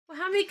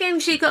How many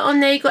games you got on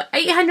there? You got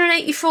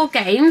 884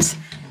 games,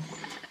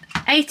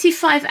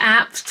 85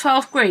 apps,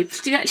 12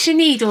 groups. Do you actually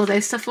need all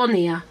those stuff on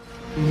here?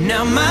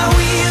 Now my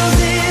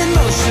wheels in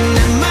motion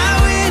and my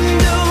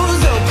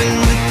windows open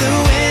with the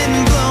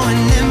wind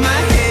blowing in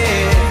my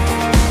hair.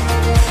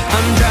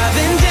 I'm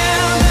driving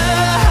down the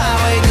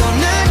highway,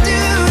 gonna do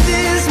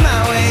this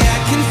my way. I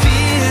can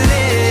feel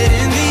it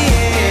in the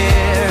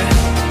air.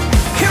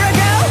 Here I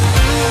go.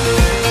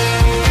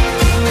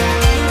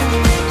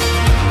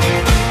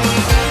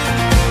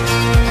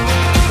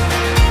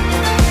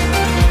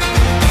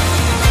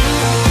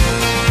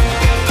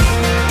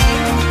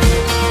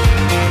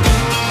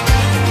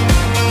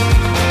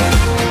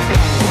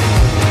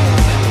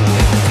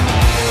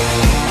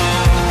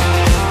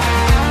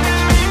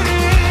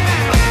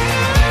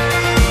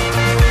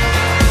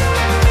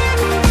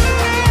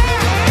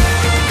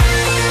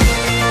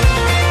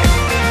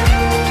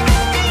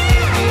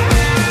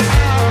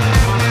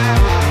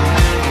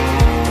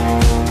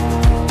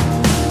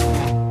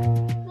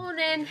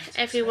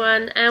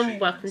 Everyone, and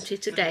welcome to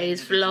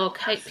today's vlog.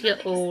 Hope you're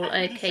all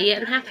okay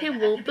and happy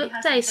World Book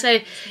Day. So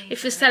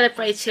if you're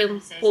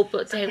celebrating World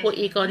Book Day, what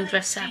you going to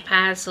dress up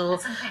as, or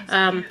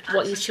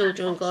what your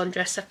children are going to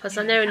dress up as.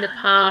 I know in the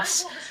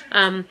past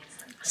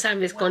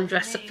Sammy's gone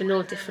dressed up in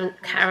all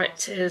different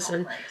characters,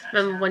 and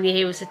remember one year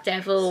he was a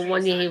devil,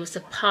 one year he was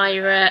a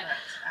pirate,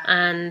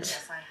 and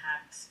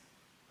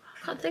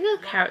I can't think of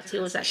the character he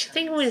was actually. I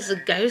think he was a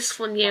ghost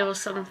one year or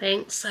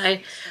something. So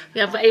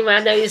yeah, but anyway,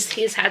 I know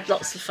he's had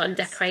lots of fun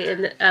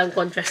decorating,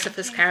 gone dressed up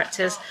as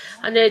characters.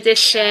 I know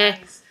this year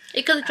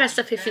he could have dressed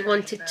up if he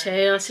wanted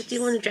to. I said, do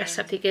you want to dress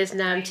up? He goes,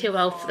 no, I'm too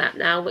old for that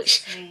now,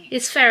 which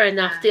is fair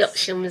enough. The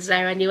option was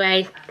there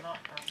anyway.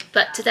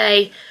 But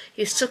today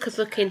he took a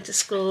book into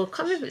school. I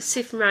can't remember if it's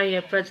Super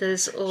Mario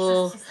Brothers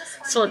or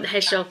Sonic the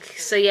Hedgehog.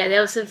 So yeah, they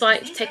was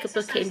invited to take a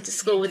book into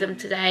school with them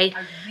today,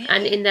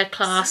 and in their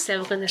class they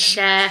were going to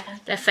share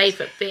their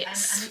favourite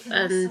bits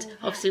and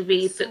obviously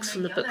read books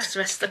from the books to the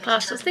rest of the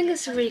class. So I think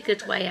it's a really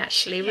good way,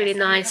 actually, really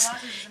nice.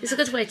 It's a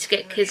good way to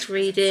get kids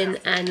reading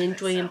and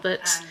enjoying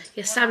books.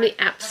 Yeah, Sammy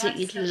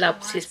absolutely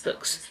loves his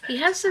books. He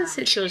has them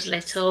since he was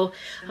little.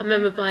 I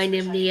remember buying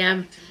him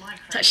the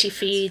Touchy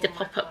Feed, the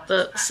pop-up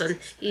books, and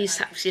he used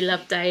to absolutely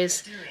love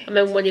those. I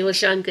remember when he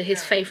was younger,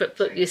 his favourite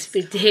book used to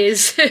be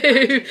Deers.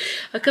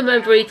 I can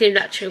remember reading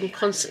that to him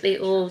constantly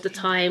all the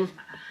time.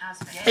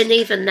 And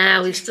even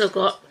now, he's still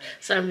got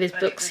some of his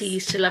books he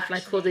used to love,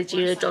 like all the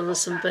Julia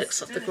Donaldson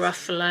books of the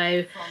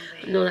Gruffalo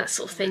and all that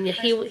sort of thing.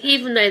 Yeah,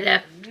 even though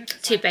they're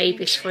too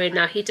babyish for him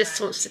now, he just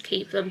wants to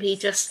keep them. He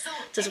just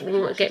doesn't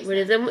want to get rid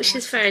of them, which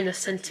is fair enough,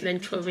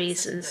 sentimental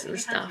reasons and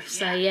stuff.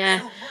 So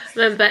yeah, I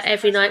remember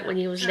every night when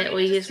he was little,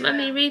 he used,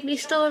 Mummy, read me a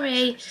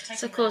story.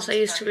 So of course I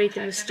used to read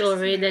him a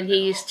story, and then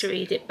he used to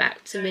read it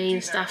back to me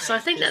and stuff. So I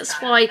think that's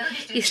why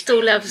he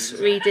still loves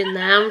reading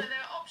now.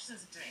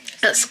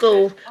 At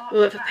school, we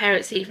went for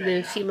parents' evening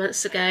a few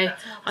months ago.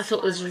 I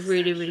thought was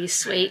really, really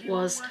sweet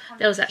was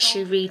there was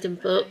actually reading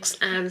books,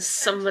 and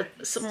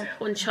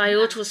one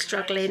child was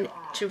struggling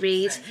to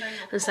read,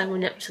 and so I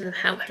went up to them and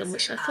helped them,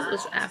 which I thought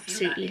was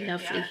absolutely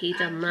lovely. He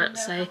done that.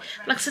 So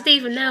like I said,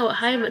 even now at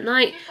home at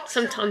night,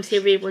 sometimes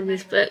he'll read one of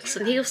his books,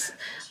 and he'll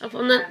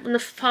on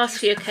the past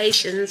few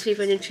occasions we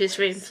went into his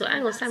room and thought,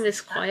 hang on,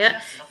 Sammy's quiet,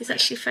 he's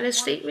actually fell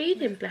asleep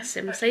reading, bless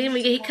him. So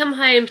he come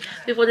home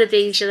with one of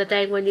these the other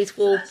day, one of these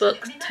World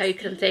Book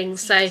token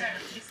things. So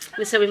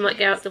we said we might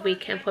go out the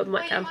weekend, probably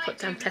might go and put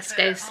down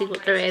Tesco's, see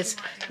what there is,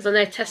 because I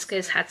know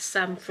Tesco's had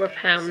some for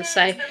 £1.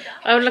 So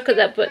I would look at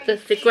that book, the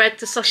Grech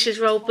the sausage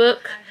roll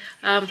book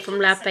from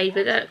Lab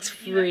Baby.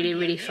 That's really,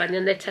 really funny,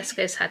 and the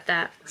Tesco's had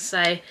that.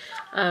 So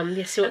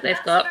you see what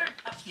they've got.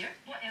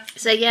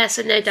 So yeah,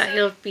 so no doubt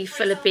he'll be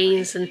full of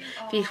beans and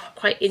be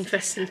quite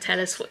interested and tell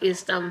us what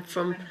he's done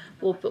from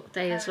World Book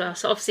Day as well.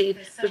 So obviously,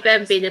 with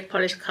them being a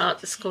polished car at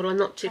the school, I'm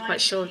not too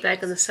quite sure if they're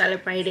going to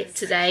celebrate it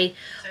today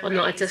or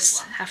not. I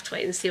just have to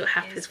wait and see what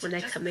happens when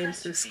they come in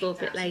from school a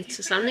bit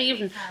later. So I don't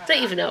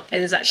even know what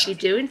Ben's actually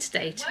doing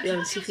today, to be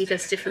honest. If he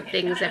does different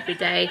things every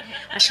day,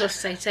 I shall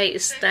say today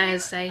is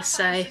Thursday,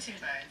 so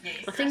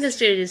I think he's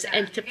doing his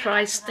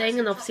enterprise thing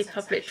and obviously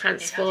public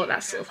transport,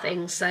 that sort of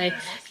thing. So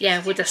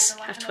yeah, we'll just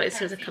have to wait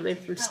until they come in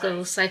from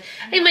school. So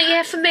anyway,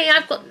 yeah, for me,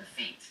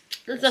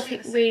 there's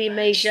nothing really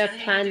major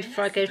planned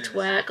before I go to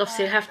work.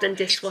 Obviously I have done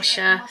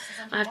dishwasher,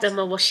 I have done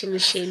my washing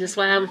machine as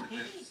well,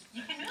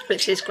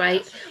 which is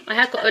great. I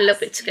have got a little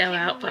bit to go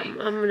out, but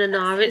I'm in an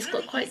hour. It's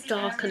got quite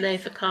dark and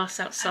overcast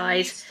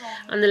outside,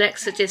 and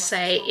Alexa did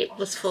say it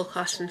was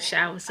forecast from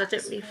showers, so I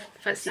don't really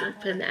fancy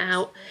putting it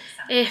out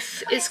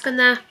if it's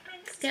gonna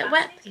get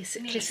wet,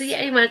 basically. So yeah,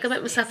 anyway, I'm gonna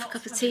make myself a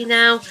cup of tea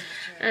now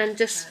and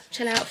just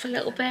chill out for a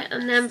little bit,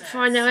 and then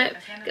before I know it,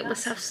 get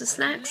myself some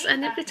snacks,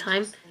 and it'll be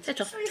time to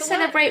head off to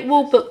celebrate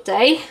World Book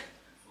Day.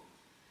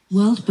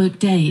 World Book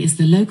Day is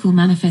the local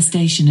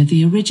manifestation of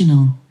the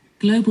original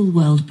Global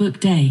World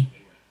Book Day,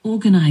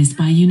 organised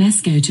by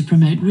UNESCO to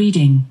promote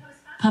reading,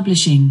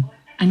 publishing,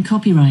 and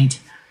copyright,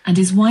 and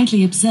is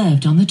widely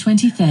observed on the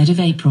 23rd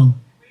of April.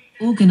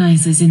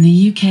 Organisers in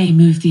the UK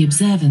moved the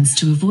observance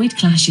to avoid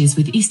clashes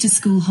with Easter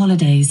school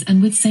holidays and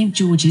with St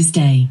George's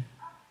Day.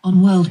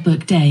 On World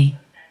Book Day,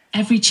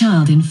 every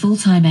child in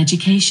full-time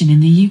education in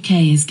the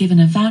UK is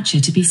given a voucher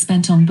to be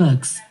spent on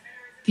books.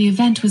 The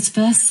event was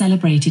first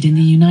celebrated in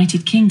the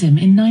United Kingdom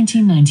in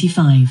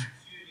 1995.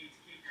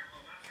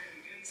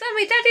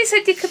 Sammy, Daddy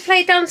said you could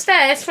play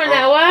downstairs for an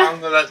hour. I'm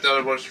going to let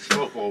Daddy watch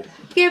football.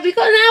 Yeah, we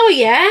got an hour,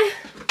 yeah?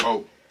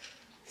 Oh.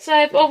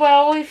 So, oh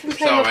well, we can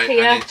play up Sorry,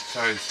 here. I need to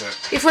close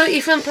it. If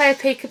you want to play up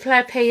here, you can play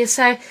up here.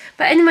 So,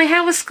 but anyway,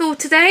 how was school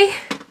today?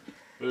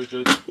 Really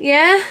good.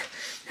 Yeah?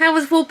 How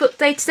was World Book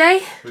Day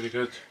today? Really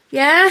good.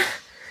 Yeah?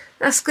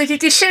 That's good.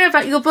 Did you share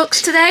about your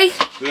books today?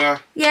 Yeah.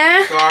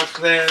 Yeah? So I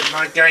clear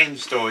my game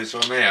stories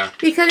on here.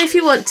 You can if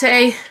you want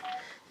to.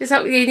 Is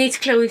that what you need to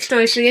clear your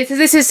stories? So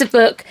this is the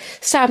book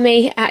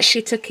Sammy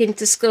actually took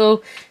into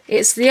school.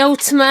 It's the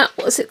ultimate,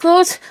 what's it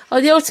called?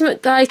 Oh, the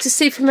Ultimate Guide to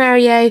Super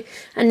Mario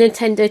and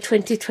Nintendo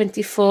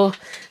 2024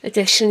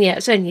 edition. Yeah,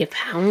 it's only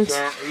 £1.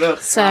 So, look,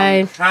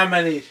 So, how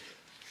many?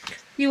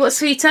 you what,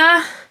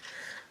 sweetheart?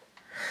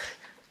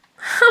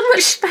 How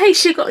much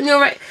space you got on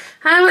your?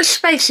 How much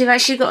space you've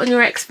actually got on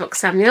your Xbox,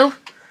 Samuel?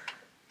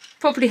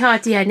 Probably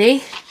hardly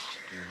any.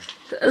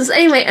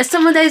 Anyway,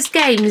 some of those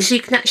games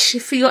you can actually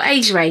for your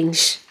age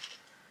range,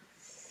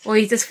 or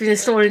you just been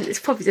installing.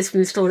 It's probably just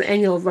been installing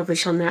any old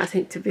rubbish on there. I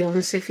think, to be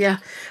honest with you,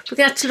 we're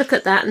gonna have to look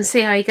at that and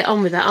see how you get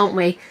on with that, aren't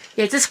we?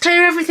 Yeah, just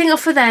clear everything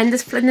off for then.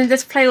 And then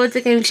just play all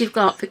the games you've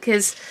got,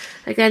 because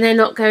again, they're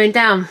not going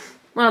down,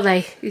 are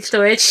they? Your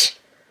storage.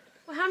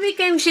 Well, how many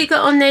games you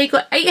got on there? You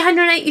got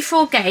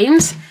 884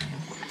 games,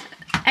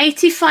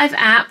 85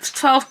 apps,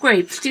 12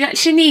 groups. Do you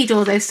actually need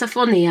all those stuff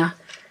on here?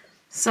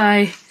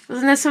 So.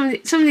 Wasn't there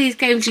some of these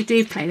games you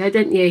do play though,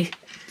 don't you?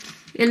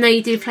 You know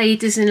you do play your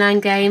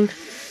Disneyland game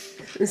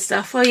and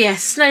stuff. Oh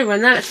yes, Snow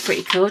Run, that looks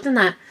pretty cool, doesn't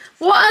that?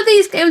 What are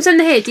these games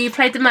under here do you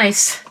play the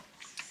most?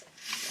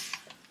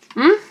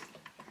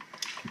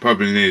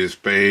 Probably Need for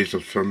Speed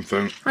or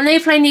something. I know you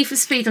play Need for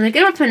Speed on it.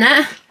 Go up in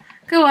it.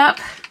 Go up.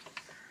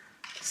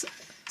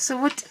 So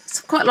what?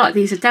 So quite a lot of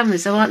these are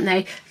demos though, aren't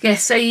they?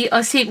 Yes, so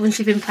I see once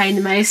you've been playing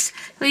the most.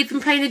 Well, you've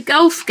been playing a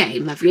golf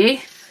game, have you?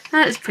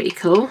 That is pretty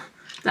cool,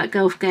 that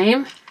golf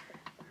game.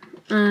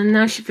 And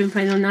now she's been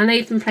playing on. I know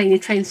you've been playing your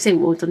Train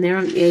Sim World on there,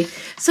 haven't you?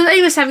 So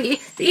anyway, Sammy,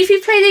 if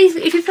you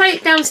play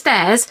it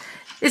downstairs,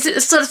 is it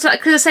sort of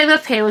like the same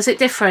up here, or is it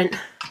different?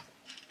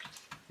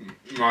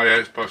 My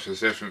Xbox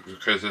is different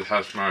because it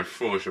has my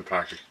Forza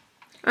package.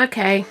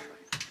 Okay.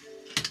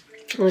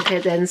 Okay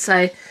then.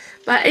 So,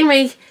 but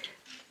anyway,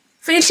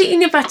 finish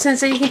eating your buttons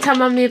so you can tell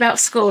Mummy about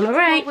school. All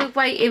right. We're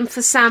waiting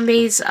for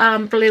Sammy's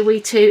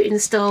Bluey to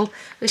install.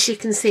 As you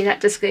can see,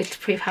 that just goes to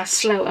prove how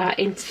slow our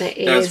internet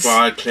is. That's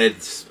why I cleared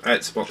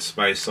Xbox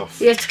space off.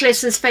 You have to clear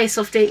some space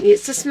off, don't you?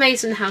 It's just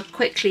amazing how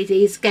quickly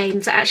these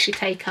games actually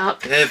take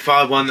up. If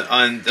I want,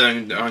 I'm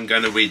going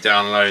to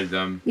re-download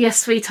them. Yes,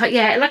 sweetheart.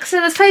 Yeah, like I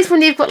said, I suppose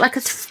when you've got like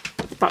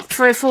about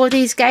 3 or 4 of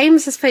these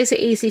games, I suppose it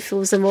easily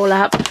fills them all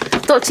up.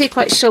 Not too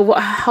quite sure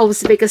what holds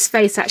the bigger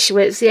space actually,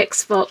 whether it's the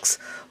Xbox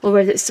or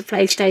whether it's the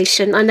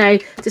PlayStation. I know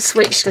the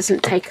Switch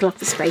doesn't take a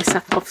lot of space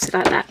up, obviously,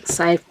 like that.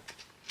 So,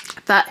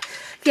 but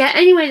yeah.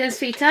 Anyway, then,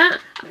 sweetheart.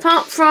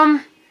 Apart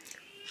from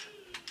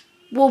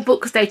World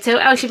Book Day, what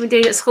else have you been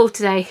doing at school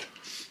today?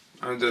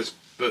 And just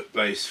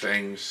book-based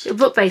things.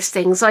 Book-based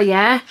things, oh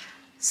yeah.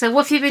 So,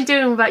 what have you been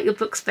doing about your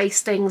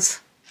books-based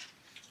things?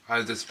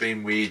 I've just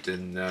been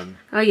reading them.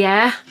 Oh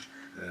yeah.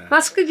 Yeah.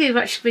 That's good. You've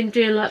actually been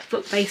doing like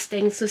book-based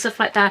things and stuff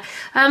like that.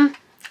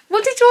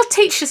 What did your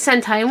teacher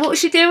send home? What was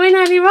she doing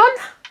earlier on?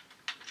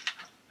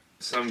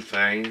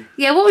 Something.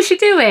 Yeah, what was she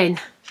doing?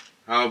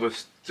 I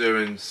was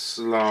doing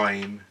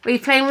slime. Were you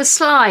playing with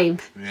slime?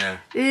 Yeah.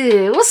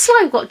 Ew, what's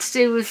slime got to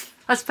do with,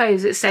 I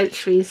suppose it's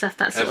sensory and stuff,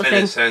 that sort of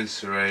thing. It's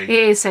sensory. It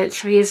is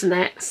sensory, isn't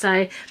it?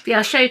 So, but yeah,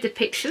 I showed the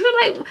picture. It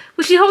looked like,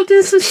 was she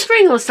holding some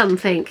string or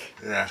something?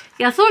 Yeah.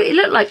 Yeah, I thought it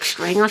looked like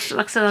string. Like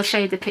I said, I'll show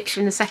you the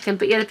picture in a second.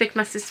 But you had a big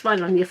massive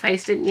smile on your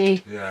face, didn't you?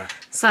 Yeah.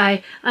 So,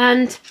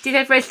 and did you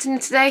have roasting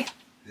today?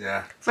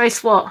 Yeah.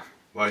 Roast what?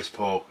 Roast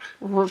pork.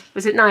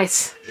 Was it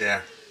nice?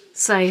 Yeah.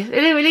 So,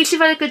 anyway, at least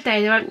you've had a good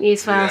day there, haven't you,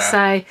 as well? Yeah.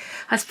 So,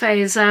 I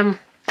suppose,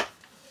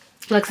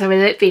 like I said,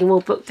 with it being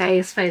World Book Day,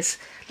 I suppose,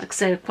 like I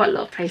said, quite a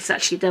lot of places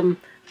actually done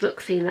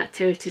book-themed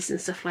activities and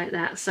stuff like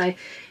that. So,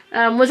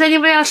 was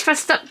anybody else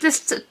dressed up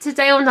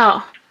today or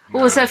not?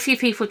 Or was there a few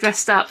people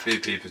dressed up? A few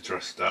people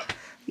dressed up.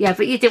 Yeah,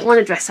 but you didn't want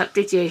to dress up,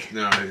 did you?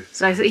 No.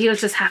 So he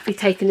was just happy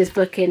taking his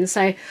book in.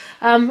 So,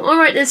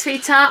 alright then,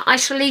 sweetheart, I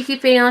shall leave you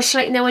be and I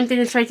shall let you know when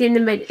dinner's ready in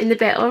the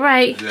bit,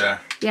 alright? Yeah.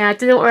 Yeah, I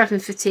don't know what we're having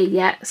for tea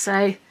yet,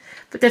 so...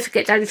 But don't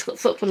forget, Daddy's got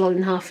football on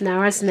in half an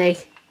hour, hasn't he?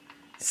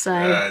 So...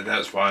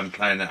 that's why I'm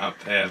playing it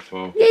up here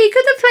for. Yeah, you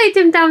could have played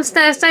them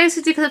downstairs. Dave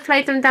said you could have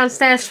played them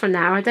downstairs for an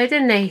hour, though,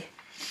 didn't he?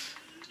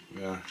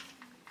 Yeah.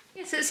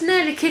 Yes, it's an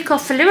early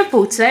kick-off for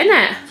Liverpool today, isn't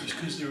it? It's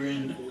because they're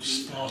in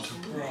Sparta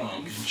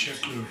Prague in Czech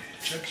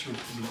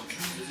Republic.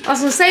 I was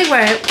going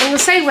to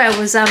say where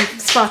was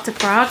Sparta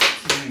Prague.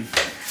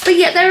 But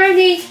yet they're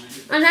only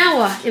an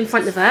hour in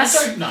front of us.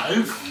 I don't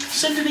know.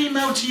 Send an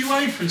email to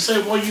UEFA and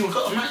say why you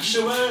got a match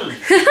so early.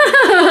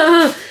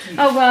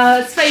 Oh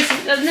well, I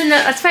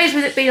suppose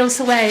with it being on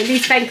so early, at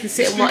least Ben can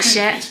sit and watch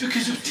it. It's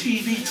because of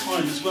TV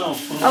time as well.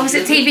 Oh, was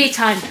it TV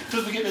time?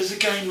 Don't forget there's a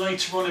game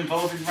later on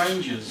involving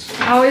Rangers.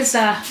 Oh, is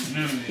there?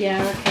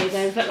 Yeah, okay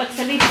then. But like I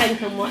said, at least Ben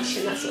can watch it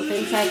and that sort of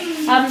thing. So,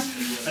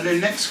 and then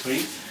next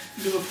week,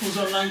 Liverpool's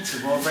on later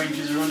while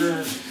Rangers are on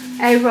early.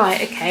 Oh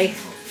right, okay.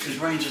 Because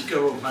Rangers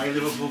go up May,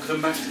 Liverpool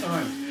come back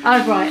time.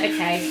 Oh right,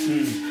 okay.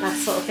 That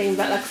sort of thing.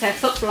 But like I said,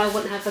 football I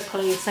wouldn't have the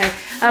colony. So,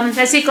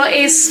 has he got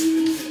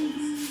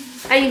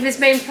any of his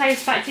main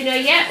players back? Do you know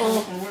yet? Or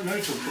I won't know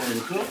till 5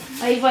 o'clock.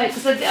 Oh, you won't,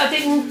 because I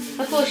didn't.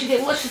 Of course, you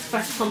didn't watch his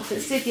press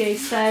conference, did you?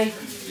 So.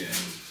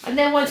 And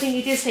then one thing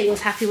you did say you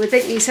was happy with,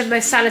 didn't you? You said Mo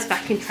Salah's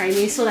back in training.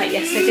 You saw that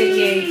yesterday, didn't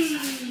you?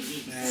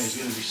 Yeah, he's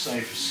going to be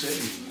safe for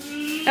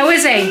City. Oh,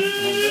 is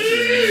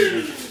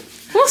he?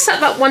 What's that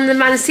about one of the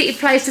Man City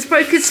players just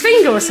broke his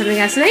finger or something,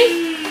 hasn't he?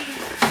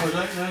 I don't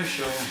know,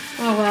 Cheryl.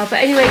 Oh well, but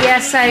anyway, yeah,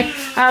 so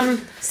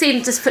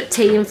Stephen just put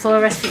tea in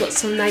for us. We've got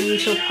some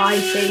usual pie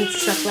things,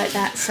 stuff like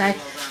that, so.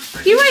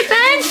 You right,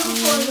 Ben?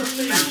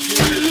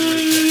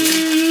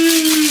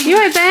 You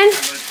right, Ben?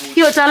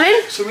 You what,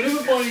 darling? So we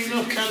never buy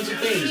enough cans of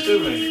beans,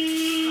 do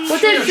we? Well,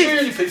 She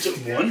only picked up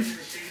one.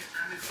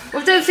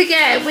 Well, don't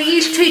forget, we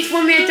used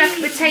when we had jack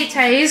of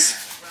potatoes.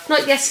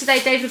 Not yesterday,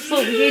 day before.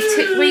 We used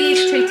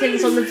 2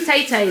 tins on the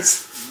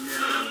potatoes.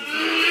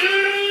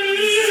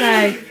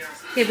 So,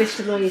 give us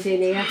the noise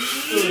in here.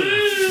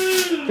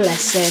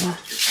 Bless him.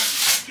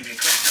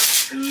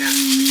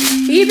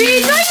 Are you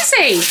being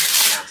noisy?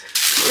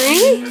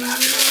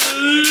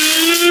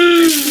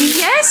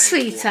 Yes,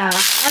 sweetheart.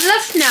 I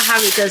love to know how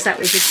he does that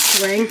with his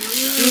swing.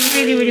 He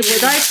really, really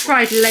would. I've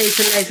tried loads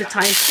and loads of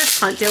times, just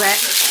can't do it.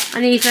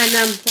 And even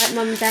like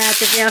mum and dad,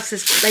 everything else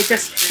is it's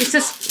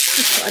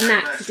just got a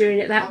knack for doing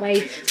it that way.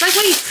 It's like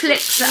when he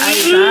flips it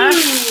over.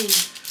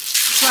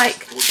 It's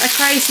like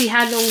crazy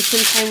how long he's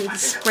been playing with the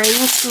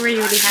springs. Really,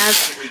 really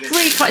has. I'm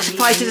really quite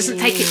surprised he doesn't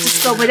take it to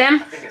school with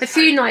him. A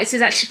few nights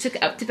he's actually took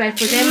it up to bed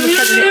with him and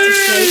cuddled it to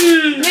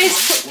sleep.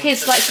 Most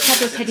kids like to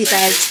cuddle teddy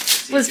bears.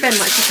 Was Ben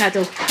like to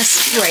cuddle a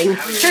spring?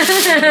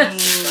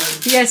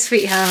 Yes,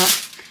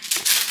 sweetheart.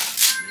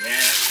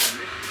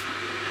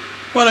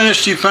 Well,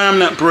 SGFAM,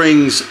 that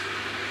brings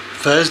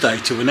Thursday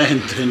to an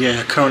end, and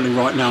yeah, currently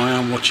right now I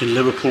am watching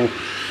Liverpool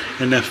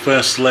in their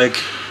first leg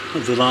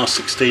of the last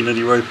 16 of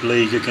the Europa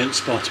League against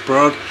Sparta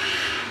Prague.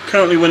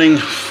 Currently winning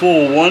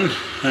 4-1,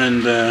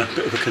 and a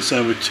bit of a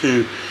concern with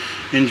 2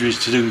 injuries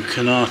to do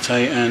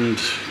Kanate and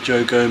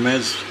Joe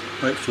Gomez.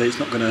 Hopefully it's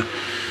not going to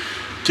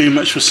do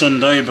much for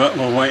Sunday, but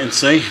we'll wait and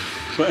see.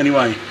 But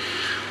anyway,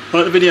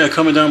 like the video,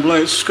 comment down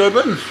below, subscribe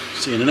button.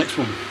 See you in the next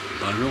one.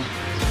 Bye everyone.